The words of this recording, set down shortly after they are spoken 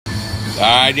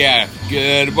Yeah.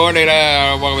 Good morning.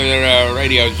 Welcome to the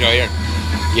radio show here.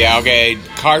 Yeah, okay.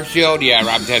 Car Shield? Yeah,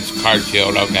 Rob Ted's Car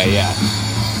Shield. Okay, yeah.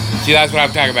 See, that's what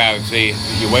I'm talking about. See,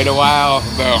 you wait a while,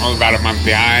 only about a month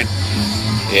behind.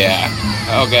 Yeah.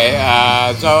 Okay,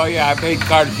 so, yeah, I paid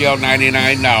Car Shield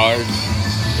 $99.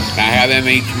 I have them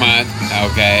each month.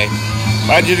 Okay.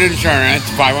 Budget insurance,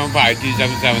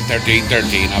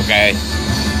 515-277-1313. Okay.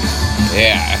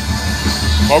 Yeah.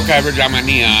 Full coverage on my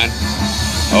Neon.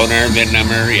 Owner, VIN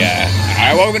number, yeah.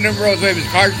 I opened the Rose Famous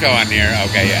Car Show on here.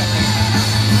 Okay, yeah.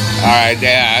 Alright,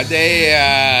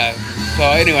 yeah.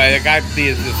 So anyway, I got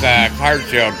this car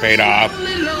shield paid off.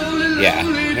 Yeah.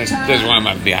 This 1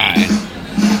 month behind.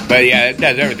 But yeah, it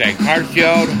does everything. Car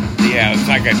shield, yeah, it's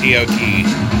like a DOT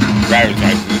driver's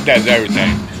license. It does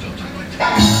everything.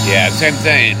 Yeah, same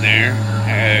thing there.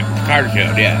 Car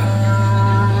shield, yeah.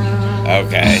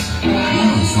 Okay.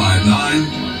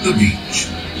 159 The Beach.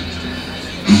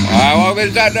 Welcome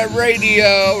to the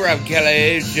radio, Rob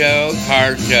Kelly show,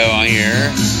 car show on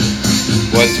here.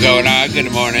 What's going on? Good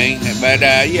morning. But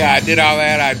yeah, I did all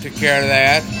that. I took care of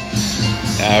that.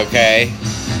 Okay.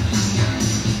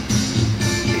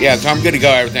 Yeah, so I'm good to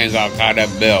go. Everything's all caught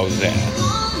up. Bills. Yeah.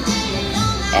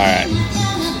 All right.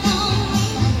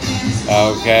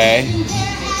 Okay.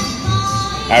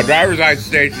 Our driver's license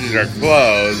stations are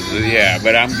closed. Yeah,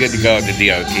 but I'm good to go at the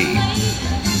DOT.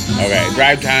 Okay,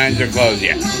 drive times are closed,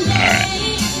 yeah. Alright.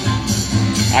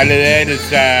 I did it, it's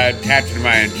attached to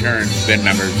my insurance VIN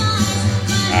numbers.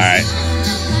 Alright.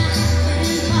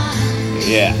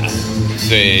 Yeah. Let's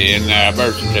see, and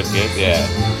birth certificate, yeah.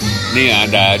 Neon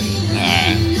Dodge.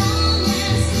 Alright.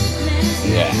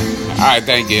 Yeah. Alright,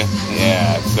 thank you.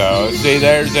 Yeah, so, see,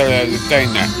 there's the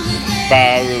thing there.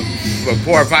 About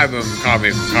 4 or 5 of them called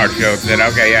me from car show and said,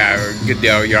 okay, yeah, good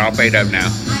deal, you're all paid up now.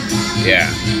 Yeah,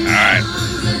 alright.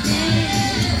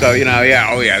 So, you know,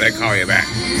 yeah, oh yeah, they call you back.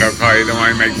 They'll call you, they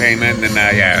want to make payment, and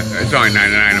yeah, it's only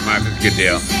 $99 a month, it's a good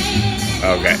deal.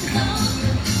 Okay.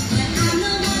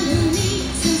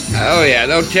 Oh yeah,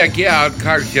 they'll check you out,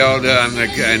 car shield on the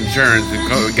insurance, and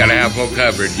gotta have full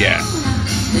coverage, yeah.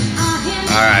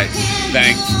 Alright,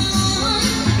 thanks.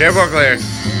 Careful, clear.